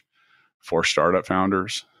age for startup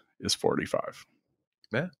founders is 45.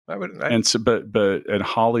 Yeah, And so, but in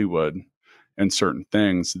Hollywood and certain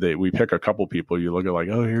things, we pick a couple people. You look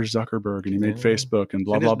at here's Zuckerberg and he made Facebook and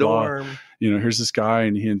blah blah blah. Here's this guy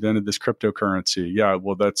and he invented this cryptocurrency. Yeah,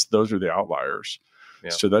 well, those are the outliers. Yeah.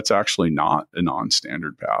 So that's actually not a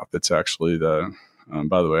non-standard path. It's actually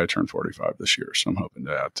by the way, I turned 45 this year, so I'm hoping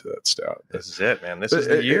to add to that stat. This is it, man. This is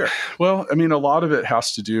the year. Well, I mean, a lot of it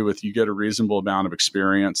has to do with you get a reasonable amount of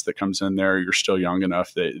experience that comes in there. You're still young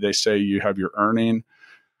enough. They say you have your earning,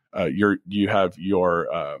 you have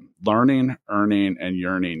your learning, earning, and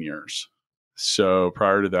yearning years. So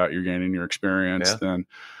prior to that, you're gaining your experience. Yeah.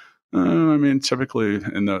 Then, typically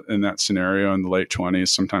in that scenario, in the late 20s,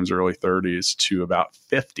 sometimes early 30s to about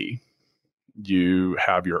 50. You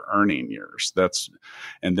have your earning years.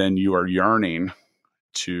 And then you are yearning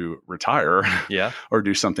to retire or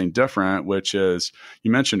do something different, which is,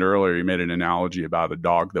 you mentioned earlier, you made an analogy about a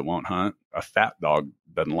dog that won't hunt. A fat dog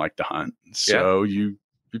doesn't like to hunt. So you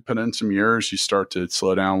put in some years, you start to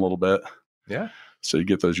slow down a little bit. Yeah. So you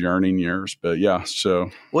get those yearning years, but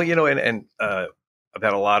well, and I've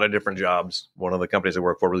had a lot of different jobs. One of the companies I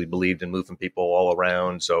work for really believed in moving people all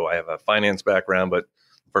around. So I have a finance background, but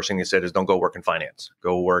first thing they said is don't go work in finance,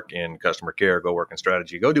 go work in customer care, go work in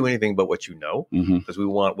strategy, go do anything but what you know, because we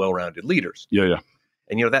want well-rounded leaders. Yeah.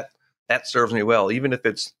 And that serves me well, even if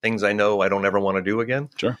it's things I know I don't ever want to do again.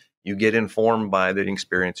 Sure. You get informed by the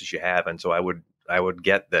experiences you have. And so I would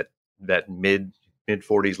get that mid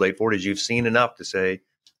 40s, late 40s, you've seen enough to say,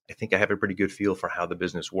 I think I have a pretty good feel for how the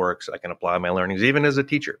business works. I can apply my learnings. Even as a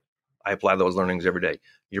teacher, I apply those learnings every day.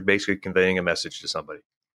 You're basically conveying a message to somebody.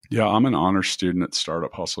 Yeah, I'm an honor student at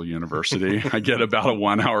Startup Hustle University. I get about a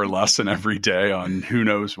 1-hour lesson every day on who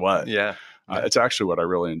knows what. Yeah. It's actually what I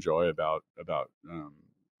really enjoy about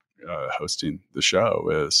hosting the show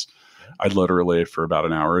is I literally, for about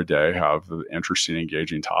an hour a day, have an interesting,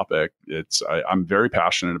 engaging topic. I'm very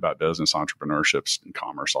passionate about business, entrepreneurship, and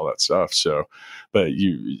commerce, all that stuff. So, but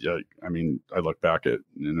I look back at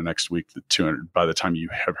in the next week, by the time you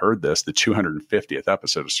have heard this, the 250th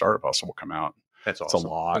episode of Startup Hustle will come out. That's awesome. It's a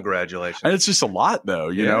lot. Congratulations. And it's just a lot though,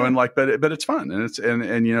 you know, and but it's fun. And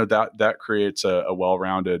that creates a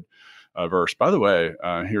well-rounded verse. By the way,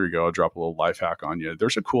 here we go. I'll drop a little life hack on you.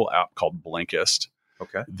 There's a cool app called Blinkist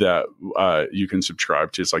that you can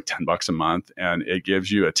subscribe to. It's like $10 a month, and it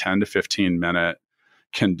gives you a 10 to 15 minute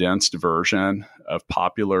condensed version of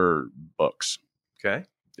popular books. Okay.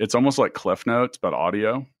 It's almost like Cliff Notes, but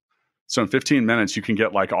audio. So in 15 minutes, you can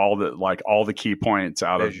get all the key points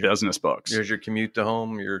out of business books. There's your commute to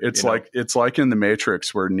home. It's like in the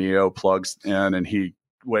Matrix where Neo plugs in and he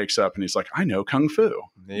wakes up and he's like, I know Kung Fu.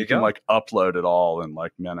 You can upload it all in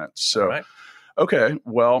minutes. So, okay,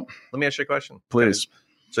 well, let me ask you a question. Please.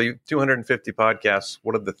 So you 250 podcasts.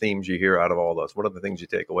 What are the themes you hear out of all those? What are the things you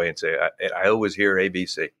take away and say, I always hear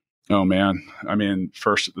ABC? Oh man. I mean,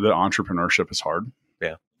 first, the entrepreneurship is hard.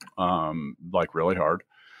 Yeah. Really hard.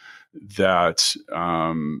 That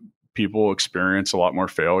people experience a lot more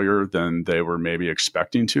failure than they were maybe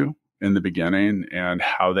expecting to in the beginning, and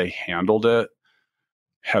how they handled it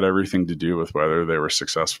had everything to do with whether they were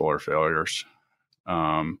successful or failures.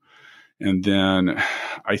 And then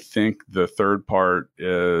I think the third part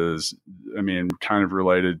is, kind of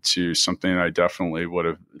related to something I definitely would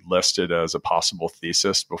have listed as a possible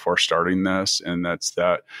thesis before starting this. And that's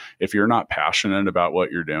that if you're not passionate about what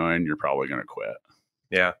you're doing, you're probably going to quit.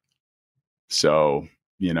 Yeah. So,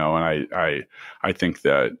 and I think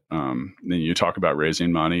that, then you talk about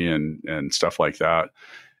raising money and stuff like that.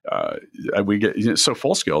 We get, so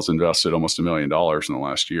Full Scale's invested almost $1 million in the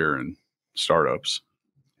last year in startups.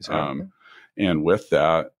 And with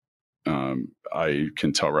that, I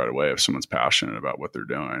can tell right away if someone's passionate about what they're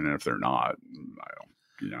doing, and if they're not,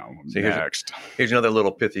 next. Here's another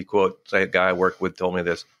little pithy quote. A guy I worked with told me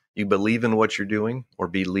this: you believe in what you're doing or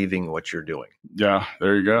believing what you're doing. Yeah,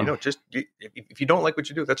 there you go. If you don't like what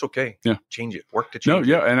you do, that's okay. Yeah. Change it. Work to change it.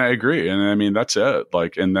 No, yeah, and I agree. And that's it.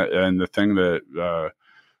 And the thing that,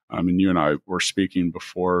 you and I were speaking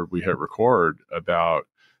before we hit record about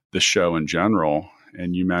the show in general,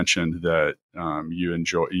 and you mentioned that you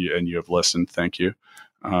enjoy, and you have listened, thank you,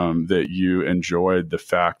 that you enjoyed the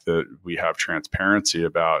fact that we have transparency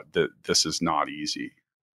about that this is not easy.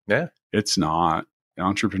 Yeah. It's not.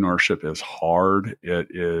 Entrepreneurship is hard.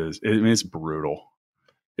 It's brutal.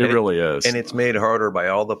 It really is. And it's made harder by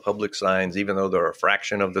all the public signs, even though they're a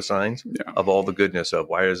fraction of the signs of all the goodness of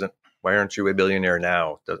why aren't you a billionaire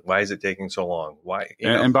now? Why is it taking so long? Why?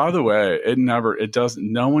 And by the way,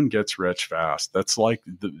 no one gets rich fast. That's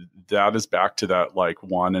that is back to that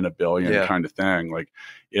 1 in a billion kind of thing.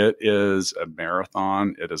 It is a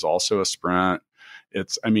marathon. It is also a sprint.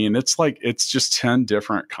 It's just 10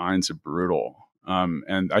 different kinds of brutal.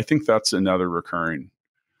 And I think that's another recurring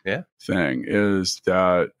thing is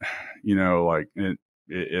that, it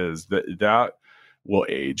is that will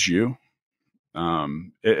age you.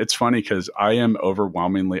 It's funny because I am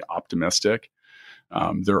overwhelmingly optimistic.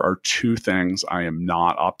 There are two things I am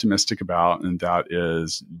not optimistic about, and that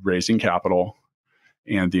is raising capital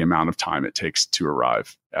and the amount of time it takes to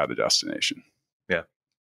arrive at a destination. Yeah.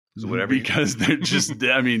 So because they're just,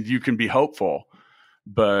 you can be hopeful,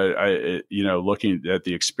 but looking at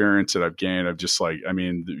the experience that I've gained, I've just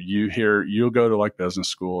you'll go to business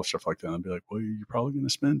school or stuff like that and be like, well, you're probably going to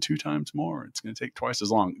spend 2 times more. It's going to take twice as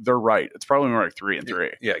long. They're right. It's probably more like 3 and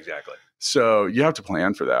 3. Yeah, exactly. So you have to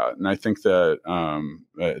plan for that. And I think that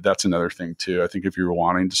that's another thing too. I think if you're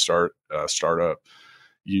wanting to start a startup,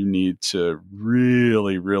 you need to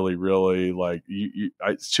really, really, really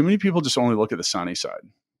too many people just only look at the sunny side.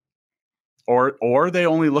 Or they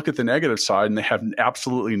only look at the negative side and they have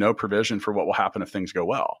absolutely no provision for what will happen if things go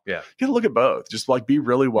well. Yeah. You got to look at both. Just be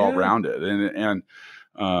really well-rounded. And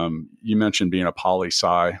you mentioned being a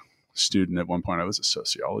poli-sci student. At one point, I was a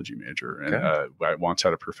sociology major. And I once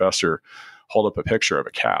had a professor hold up a picture of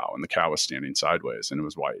a cow, and the cow was standing sideways and it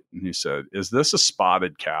was white. And he said, is this a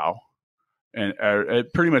spotted cow? And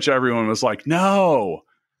pretty much everyone was like, no.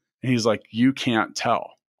 And he's like, you can't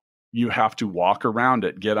tell. You have to walk around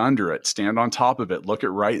it, get under it, stand on top of it, look it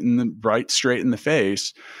right straight in the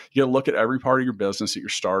face. You got to look at every part of your business, at your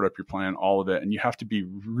startup, your plan, all of it. And you have to be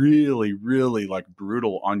really, really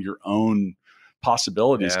brutal on your own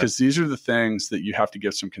possibilities, because these are the things that you have to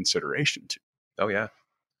give some consideration to. Oh, yeah.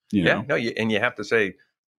 And you have to say,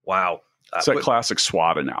 wow. It's that classic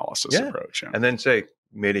SWOT analysis approach. Yeah. And then say,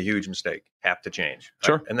 made a huge mistake, have to change.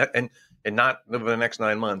 Sure. And not over the next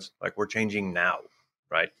 9 months, we're changing now.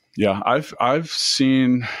 right? Yeah, I've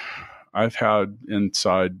had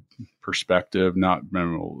inside perspective, not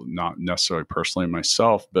necessarily personally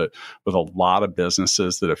myself, but with a lot of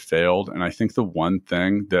businesses that have failed. And I think the one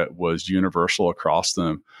thing that was universal across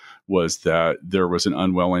them was that there was an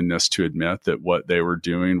unwillingness to admit that what they were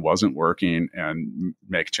doing wasn't working and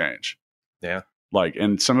make change. Yeah.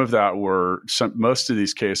 And some of that most of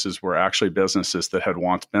these cases were actually businesses that had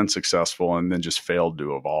once been successful and then just failed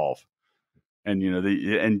to evolve. And,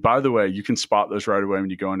 and by the way, you can spot those right away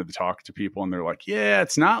when you go into the talk to people and they're like, yeah,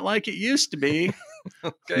 it's not like it used to be.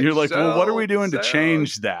 Okay, and you're like, well, what are we doing to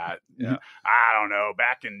change that? Yeah. I don't know.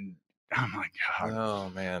 Oh my God. Oh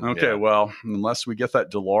man. Okay. Yeah. Well, unless we get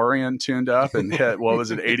that DeLorean tuned up and hit,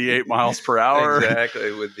 88 miles per hour.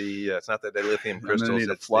 Exactly. With the, it's not that the lithium crystals. I'm gonna need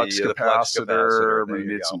a it's flux the capacitor. There We you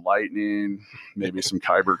need go. some lightning, maybe some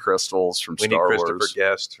Kyber crystals from We need Star Christopher Wars.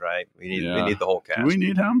 Guest, right? We need the whole cast. Do we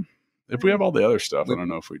need him? If we have all the other stuff, I don't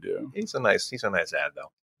know if we do. He's a nice ad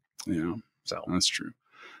though. Yeah. So That's true.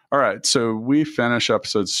 All right. So we finish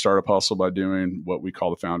episodes of Startup Hustle by doing what we call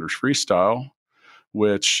the Founders Freestyle,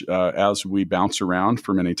 which as we bounce around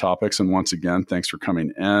for many topics. And once again, thanks for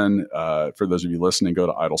coming in. For those of you listening, go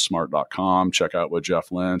to idlesmart.com. Check out what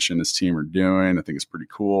Jeff Lynch and his team are doing. I think it's pretty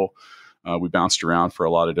cool. We bounced around for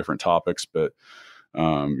a lot of different topics, but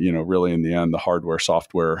really in the end, the hardware,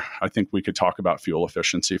 software, I think we could talk about fuel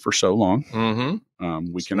efficiency for so long.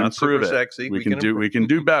 We can improve it. Sexy. We can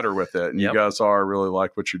do better with it. And Yep. you guys really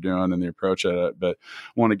like what you're doing and the approach at it, but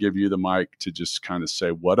I want to give you the mic to just kind of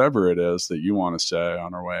say whatever it is that you want to say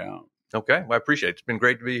on our way out. Okay. Well, I appreciate it. It's been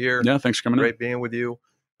great to be here. Yeah. Thanks for coming Great being with you.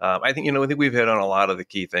 I think we've hit on a lot of the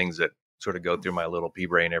key things that sort of go through my little pea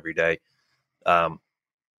brain every day.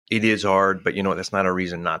 It is hard, but that's not a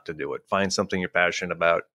reason not to do it. Find something you're passionate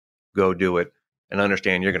about, go do it, and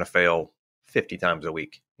understand you're going to fail 50 times a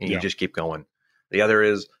week, and you just keep going. The other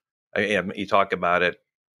is, you talk about it,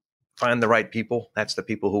 find the right people. That's the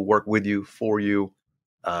people who work with you, for you.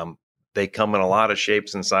 They come in a lot of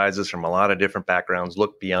shapes and sizes from a lot of different backgrounds.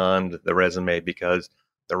 Look beyond the resume, because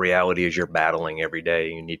the reality is you're battling every day.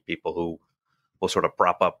 You need people who will sort of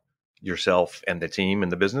prop up yourself and the team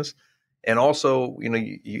and the business. And also,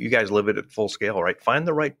 you guys live it at full scale, right? Find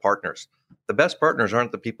the right partners. The best partners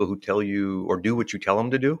aren't the people who tell you or do what you tell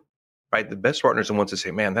them to do, right? The best partners are the ones that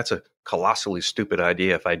say, man, that's a colossally stupid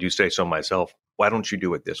idea if I do say so myself. Why don't you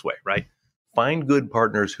do it this way, right? Find good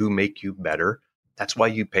partners who make you better. That's why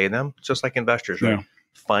you pay them, just like investors, right? Yeah.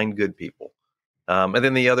 Find good people. And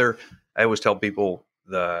then the other, I always tell people,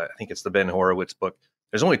 I think it's the Ben Horowitz book,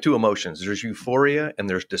 there's only two emotions. There's euphoria and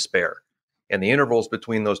there's despair. And the intervals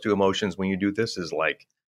between those two emotions when you do this is like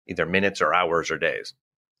either minutes or hours or days.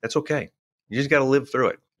 That's okay. You just got to live through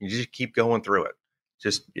it. You just keep going through it.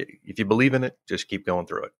 Just if you believe in it, just keep going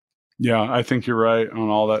through it. Yeah, I think you're right on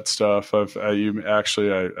all that stuff. I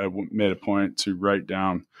made a point to write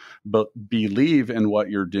down, but believe in what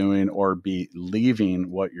you're doing or be leaving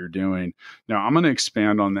what you're doing. Now, I'm going to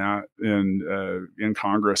expand on that in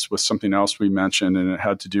Congress with something else we mentioned, and it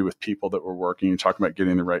had to do with people that were working. You talk about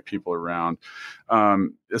getting the right people around,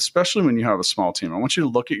 especially when you have a small team. I want you to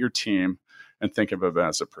look at your team and think of it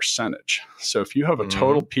as a percentage. So if you have a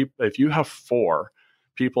total if you have 4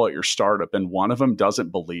 people at your startup and one of them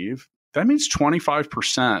doesn't believe, that means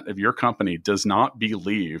 25% of your company does not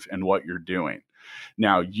believe in what you're doing.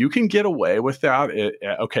 Now, you can get away with that.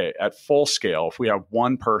 At full scale, if we have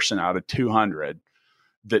one person out of 200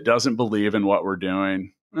 that doesn't believe in what we're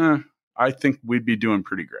doing, I think we'd be doing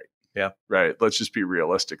pretty great. Yeah. Right. Let's just be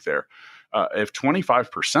realistic there. If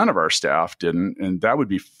 25% of our staff didn't, and that would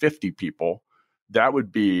be 50 people, that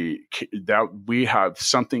would be that we have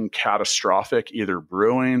something catastrophic either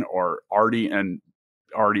brewing or already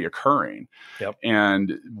occurring. Yep.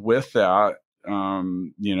 And with that,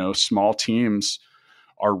 small teams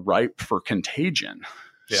are ripe for contagion.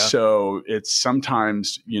 Yeah. So it's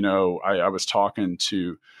sometimes, I was talking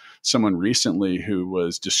to someone recently who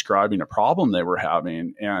was describing a problem they were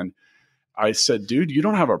having, and I said, dude, you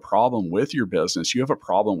don't have a problem with your business. You have a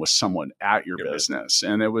problem with someone at your business.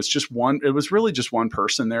 And it was really just one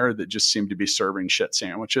person there that just seemed to be serving shit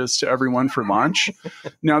sandwiches to everyone for lunch.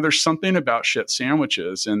 Now, there's something about shit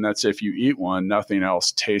sandwiches, and that's if you eat one, nothing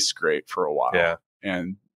else tastes great for a while. Yeah.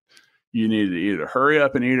 And you need to either hurry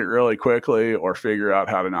up and eat it really quickly or figure out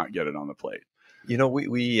how to not get it on the plate. We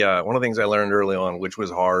one of the things I learned early on, which was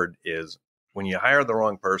hard, is when you hire the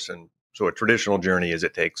wrong person. So a traditional journey is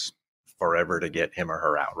it takes forever to get him or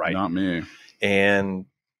her out, right? Not me. And,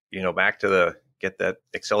 back to get that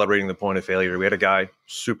accelerating the point of failure. We had a guy,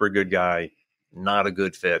 super good guy, not a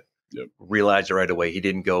good fit. Yep. Realized it right away. He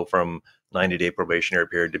didn't go from 90-day probationary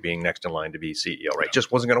period to being next in line to be CEO, right?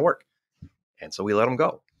 Just wasn't going to work. And so we let him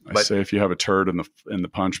go. I say if you have a turd in the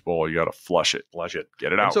punch bowl, you got to flush it,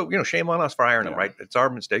 get it out. So, shame on us for hiring him, right? It's our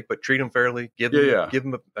mistake, but treat him fairly, give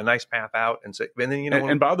him a nice path out, and say, and then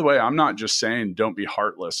And by the way, I'm not just saying don't be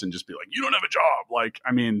heartless and just be like, you don't have a job. Like,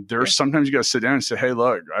 I mean, there's sometimes you got to sit down and say, hey,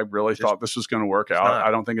 look, I really thought this was going to work out. I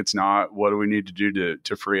don't think it's not. What do we need to do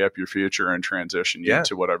to free up your future and transition you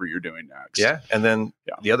to whatever you're doing next? Yeah, and then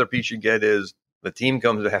the other piece you get is the team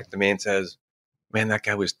comes back to me and says, man, that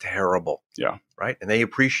guy was terrible. Yeah. Right. And they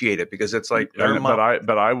appreciate it because it's like,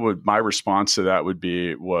 my response to that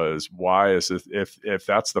was why is it, if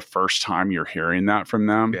that's the first time you're hearing that from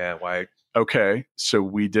them? Yeah. Why? Okay. So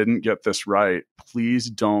we didn't get this right. Please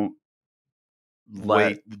don't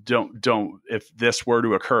if this were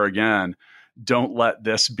to occur again, don't let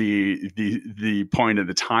this be the point of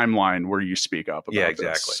the timeline where you speak up about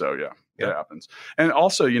this. So that happens. And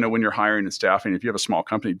also, when you're hiring and staffing, if you have a small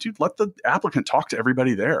company, dude, let the applicant talk to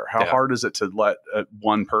everybody there. How hard is it to let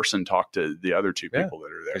one person talk to the other two people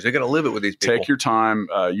that are there? Because they're going to live it with these people. Take your time.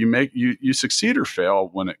 You succeed or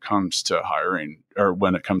fail when it comes to hiring or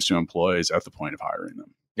when it comes to employees at the point of hiring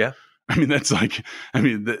them. Yeah. I mean,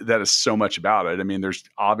 that is so much about it. I mean, there's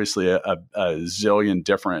obviously a zillion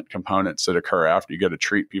different components that occur after. You got to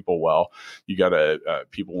treat people well. You got to,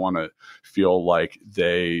 people want to feel like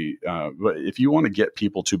if you want to get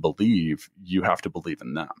people to believe, you have to believe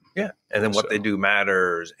in them. Yeah. And then what they do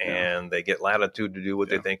matters and they get latitude to do what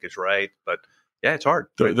they think is right. But yeah, it's hard.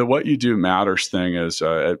 The what you do matters thing is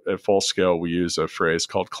at Full Scale, we use a phrase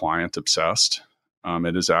called client obsessed.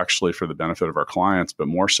 It is actually for the benefit of our clients, but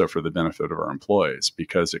more so for the benefit of our employees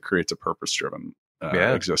because it creates a purpose-driven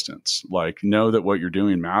existence. Like, know that what you're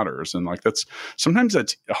doing matters, and like that's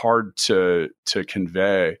hard to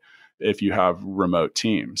convey if you have remote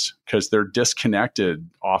teams because they're disconnected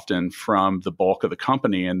often from the bulk of the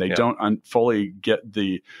company, and they don't get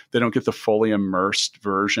the fully immersed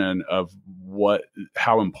version of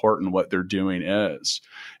how important what they're doing is,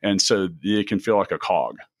 and so it can feel like a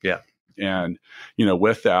cog. Yeah. And,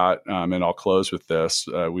 with that, and I'll close with this,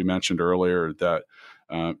 we mentioned earlier that,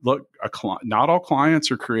 look, not all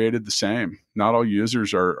clients are created the same. Not all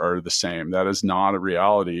users are the same. That is not a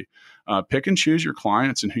reality. Pick and choose your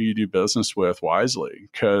clients and who you do business with wisely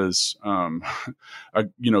because,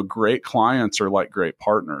 great clients are like great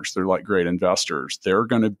partners. They're like great investors. They're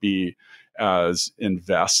going to be as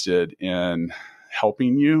invested in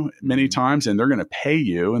helping you many times, and they're going to pay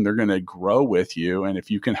you and they're going to grow with you. And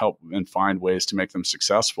if you can help and find ways to make them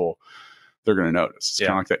successful, they're going to notice. It's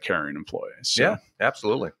kind of like that caring employee. So, yeah,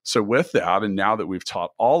 absolutely. So with that, and now that we've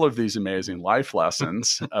taught all of these amazing life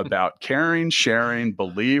lessons about caring, sharing,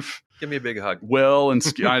 belief, give me a big hug. Will and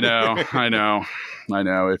I know.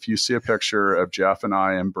 If you see a picture of Jeff and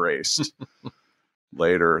I embraced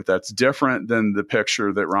later, that's different than the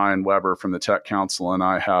picture that Ryan Weber from the Tech Council and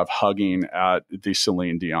I have hugging at the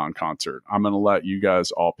Celine Dion concert. I'm going to let you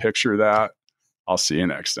guys all picture that. I'll see you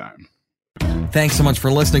next time. Thanks so much for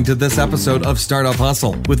listening to this episode of Startup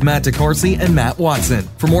Hustle with Matt DeCoursey and Matt Watson.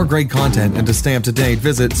 For more great content and to stay up to date,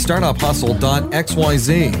 visit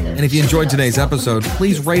startuphustle.xyz. And if you enjoyed today's episode,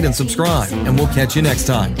 please rate and subscribe, and we'll catch you next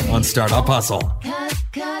time on Startup Hustle.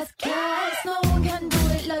 Cause no one can do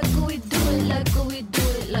it like we do it, like we do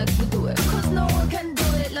it, like we do it. Cause no one can do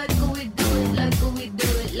it like we do it, like we do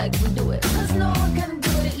it, like we do it. Cause no one can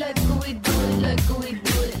do it like we do it, like we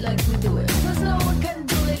do it, like we do it. Cause no one can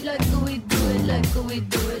do it like we do it, like we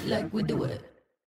do it, like we do it.